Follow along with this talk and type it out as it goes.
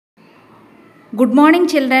Good morning,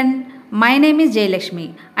 children. My name is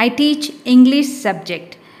Jayalakshmi. I teach English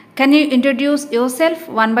subject. Can you introduce yourself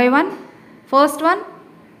one by one? First one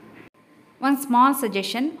small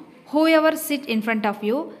suggestion. Whoever sit in front of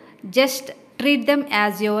you, just treat them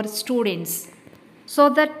as your students so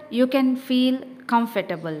that you can feel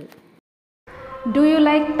comfortable. Do you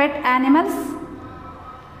like pet animals?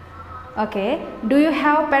 Okay. Do you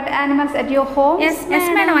have pet animals at your home? Yes,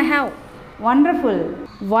 madam, I have. Wonderful.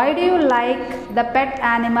 Why do you like the pet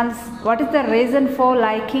animals? What is the reason for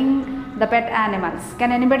liking the pet animals?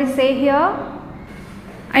 Can anybody say here?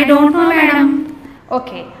 I don't know, madam.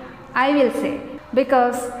 Okay, I will say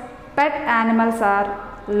because pet animals are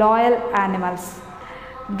loyal animals.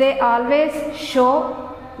 They always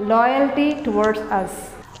show loyalty towards us.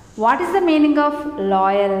 What is the meaning of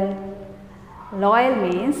loyal? Loyal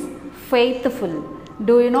means faithful.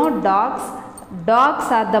 Do you know dogs? Dogs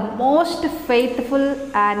are the most faithful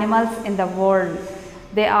animals in the world.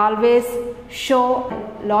 They always show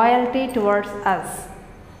loyalty towards us.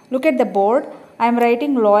 Look at the board. I am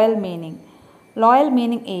writing loyal meaning. Loyal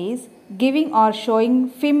meaning is giving or showing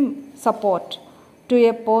firm support to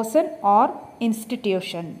a person or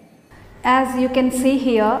institution. As you can see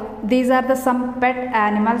here, these are some pet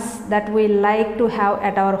animals that we like to have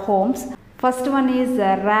at our homes. First one is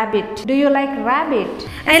rabbit. Do you like rabbit?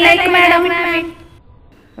 I like madam.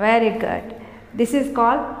 Very good. This is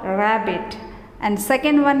called rabbit. And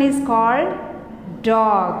second one is called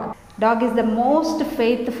dog. Dog is the most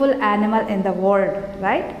faithful animal in the world,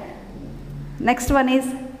 right? Next one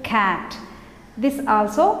is cat. This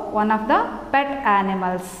also one of the pet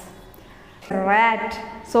animals. Rat.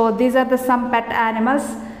 So these are some pet animals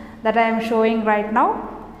that I am showing right now.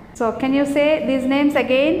 So can you say these names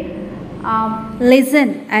again?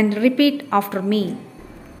 Listen and repeat after me.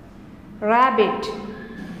 Rabbit.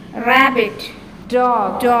 Rabbit.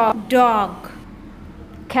 Dog. Dog.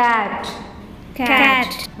 Cat.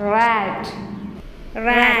 Rat.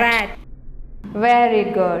 Rat.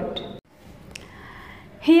 Very good.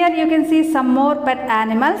 Here you can see some more pet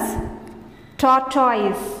animals.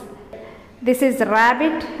 Tortoise. This is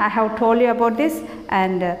rabbit. I have told you about this.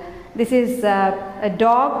 And this is a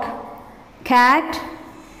dog, cat,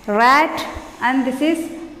 rat, and this is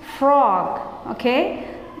frog. Okay,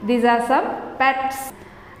 these are some pets.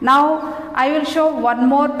 Now I will show one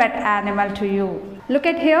more pet animal to you. Look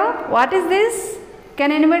at here. What is this?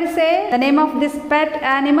 Can anybody say the name of this pet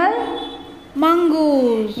animal?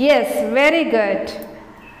 Mongoose. Yes, very good.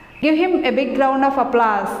 Give him a big round of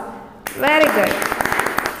applause. Very good.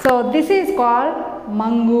 So this is called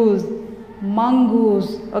mongoose.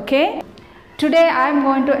 Mongoose. Okay. Today I am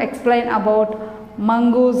going to explain about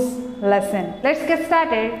mongoose lesson. Let's get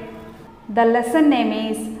started. The lesson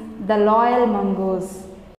name is The Loyal Mongoose.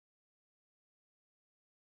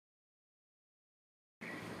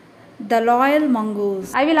 The Loyal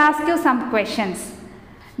Mongoose. I will ask you some questions.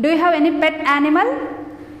 Do you have any pet animal?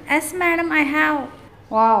 Yes, madam, I have.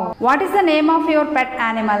 Wow. What is the name of your pet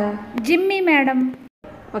animal? Jimmy, madam.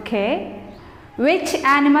 Okay. Which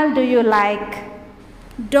animal do you like?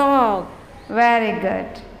 Dog. Very good.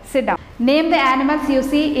 Sit down. Name the animals you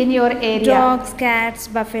see in your area. Dogs, cats,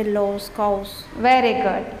 buffaloes, cows. Very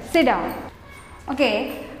good. Sit down.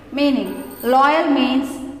 Okay. Meaning. Loyal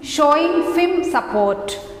means showing firm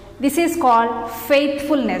support. This is called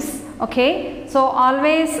faithfulness. Okay. So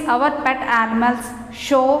always our pet animals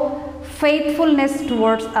show faithfulness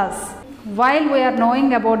towards us. While we are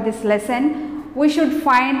knowing about this lesson, we should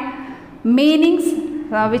find meanings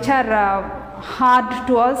which are hard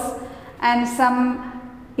to us and some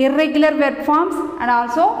irregular verb forms and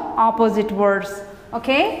also opposite words.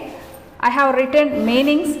 Okay, I have written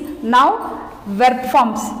meanings. Now verb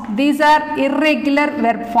forms. These are irregular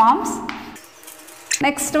verb forms.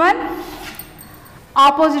 Next one,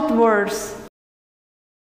 opposite words.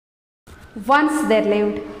 Once there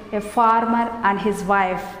lived a farmer and his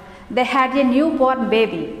wife. They had a newborn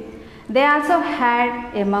baby. They also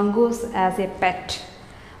had a mongoose as a pet.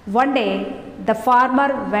 One day, the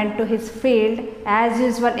farmer went to his field as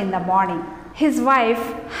usual in the morning. His wife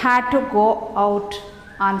had to go out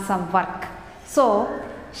on some work. So,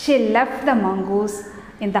 she left the mongoose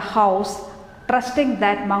in the house, trusting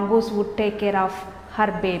that mongoose would take care of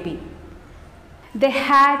her baby. They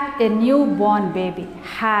had a newborn baby.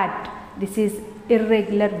 Had. This is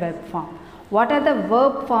irregular verb form. What are the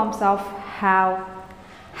verb forms of have,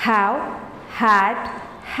 had,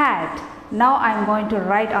 had? Now I am going to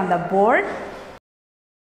write on the board.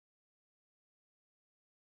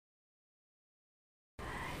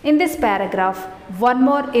 In this paragraph, one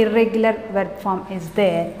more irregular verb form is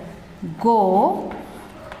there. Go,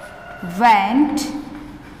 went,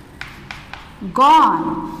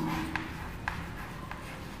 gone.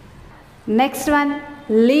 Next one,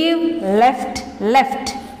 leave, left,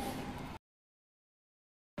 left.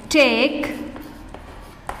 Take,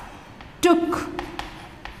 took,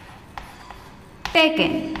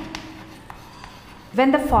 taken.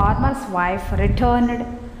 When the farmer's wife returned,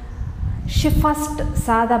 she first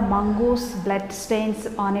saw the mongoose blood stains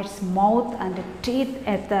on its mouth and teeth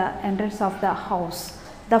at the entrance of the house.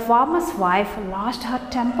 The farmer's wife lost her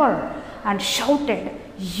temper and shouted,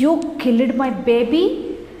 "You killed my baby?"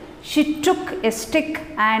 She took a stick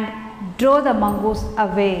and drove the mongoose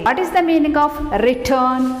away. What is the meaning of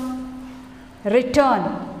return? Return.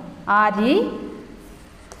 R-E-T-U-R-N.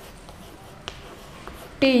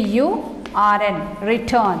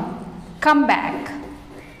 Return. Come back.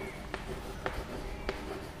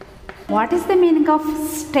 What is the meaning of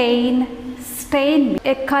stain? Stain,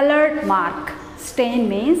 a colored mark. Stain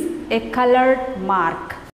means a colored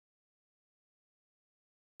mark.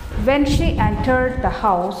 When she entered the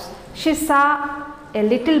house, she saw a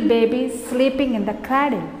little baby sleeping in the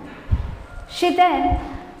cradle. She then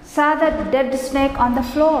saw the dead snake on the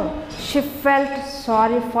floor. She felt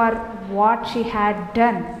sorry for what she had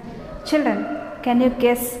done. Children, can you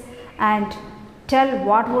guess and tell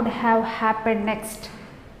what would have happened next?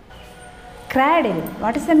 Cradle.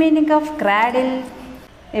 What is the meaning of cradle?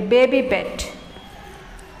 A baby bed.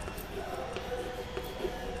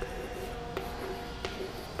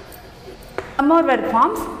 Some more word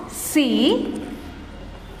forms. See,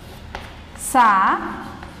 saw,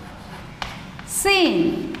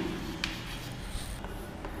 seen.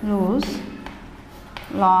 Lose,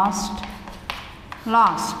 lost,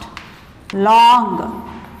 lost.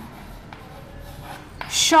 Long,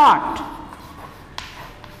 short.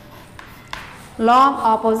 Long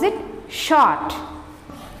opposite short.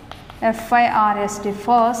 F-I-R-S-T,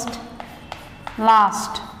 first,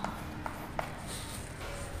 last.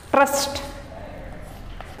 Trust,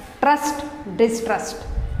 trust, distrust.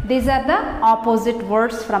 These are the opposite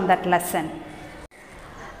words from that lesson.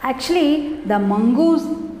 Actually, the mongoose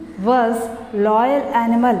was loyal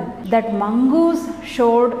animal. That mongoose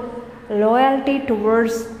showed loyalty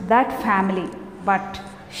towards that family, but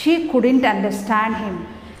she couldn't understand him.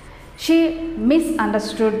 She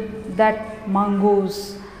misunderstood that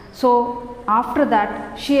mongoose. So after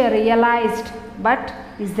that she realized, but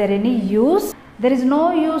is there any use? There is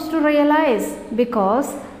no use to realize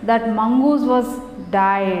because that mongoose was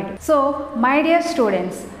died. So my dear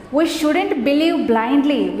students, we shouldn't believe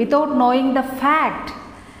blindly without knowing the fact.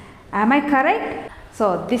 Am I correct?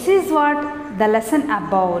 So this is what the lesson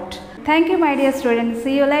about. Thank you my dear students.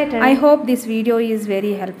 See you later. I hope this video is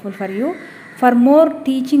very helpful for you. For more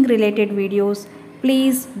teaching related videos,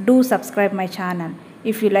 please do subscribe my channel.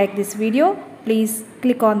 If you like this video, please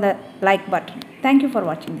click on the like button. Thank you for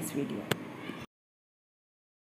watching this video.